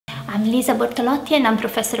I'm Lisa Bortolotti and I'm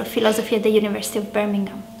Professor of Philosophy at the University of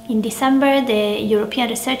Birmingham. In December, the European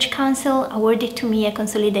Research Council awarded to me a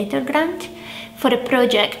consolidator grant for a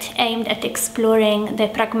project aimed at exploring the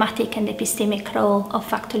pragmatic and epistemic role of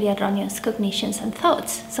factually erroneous cognitions and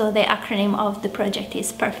thoughts. So the acronym of the project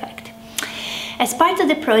is PERFECT. As part of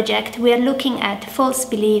the project, we are looking at false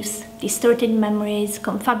beliefs, distorted memories,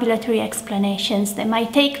 confabulatory explanations that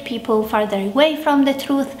might take people farther away from the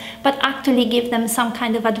truth, but actually give them some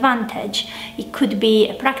kind of advantage. It could be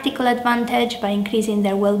a practical advantage by increasing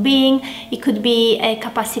their well-being. It could be a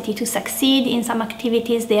capacity to succeed in some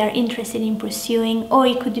activities they are interested in pursuing, or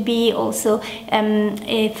it could be also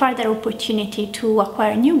a further opportunity to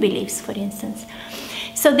acquire new beliefs, for instance.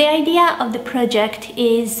 So the idea of the project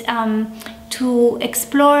is to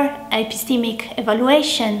explore epistemic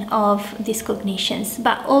evaluation of these cognitions,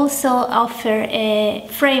 but also offer a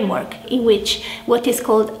framework in which what is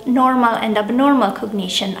called normal and abnormal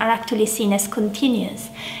cognition are actually seen as continuous.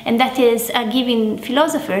 And that is giving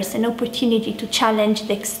philosophers an opportunity to challenge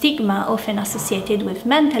the stigma often associated with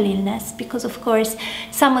mental illness, because of course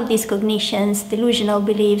some of these cognitions, delusional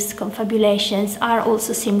beliefs, confabulations, are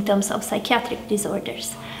also symptoms of psychiatric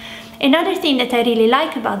disorders. Another thing that I really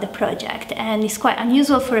like about the project, and is quite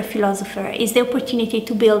unusual for a philosopher, is the opportunity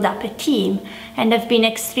to build up a team. And I've been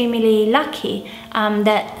extremely lucky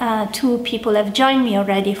that two people have joined me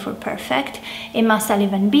already for PERFECT. Emma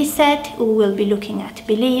Sullivan-Bissett, who will be looking at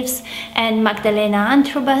beliefs, and Magdalena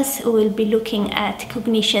Antrobas, who will be looking at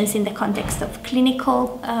cognitions in the context of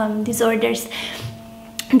clinical disorders.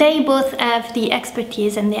 They both have the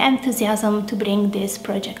expertise and the enthusiasm to bring this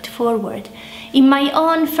project forward. In my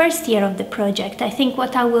own first year of the project, I think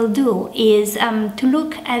what I will do is to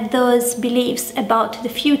look at those beliefs about the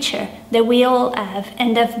future that we all have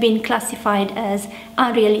and have been classified as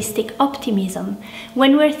unrealistic optimism.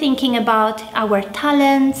 When we're thinking about our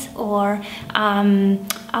talents or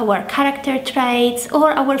our character traits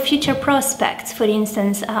or our future prospects, for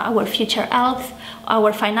instance, our future health,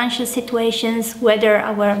 our financial situations, whether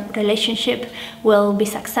our relationship will be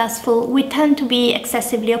successful, we tend to be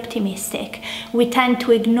excessively optimistic. We tend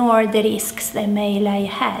to ignore the risks that may lie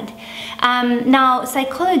ahead. Now,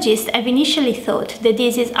 psychologists have initially thought that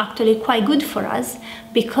this is actually quite good for us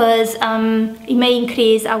because it may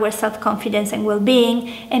increase our self-confidence and well-being,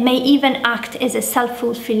 and may even act as a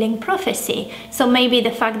self-fulfilling prophecy. So maybe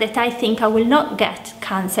the fact that I think I will not get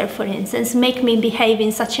cancer, for instance, make me behave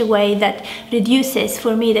in such a way that reduces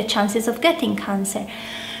for me the chances of getting cancer.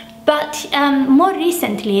 But more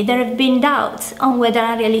recently, there have been doubts on whether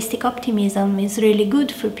unrealistic optimism is really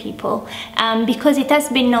good for people, because it has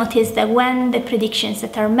been noticed that when the predictions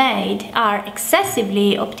that are made are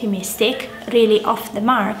excessively optimistic, really off the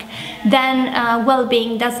mark, then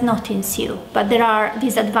well-being does not ensue. But there are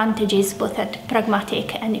disadvantages both at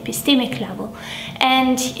pragmatic and epistemic level.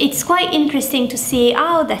 And it's quite interesting to see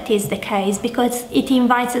how that is the case, because it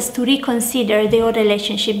invites us to reconsider the whole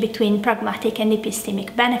relationship between pragmatic and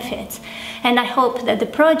epistemic benefits. And I hope that the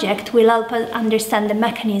project will help us understand the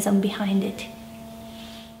mechanism behind it.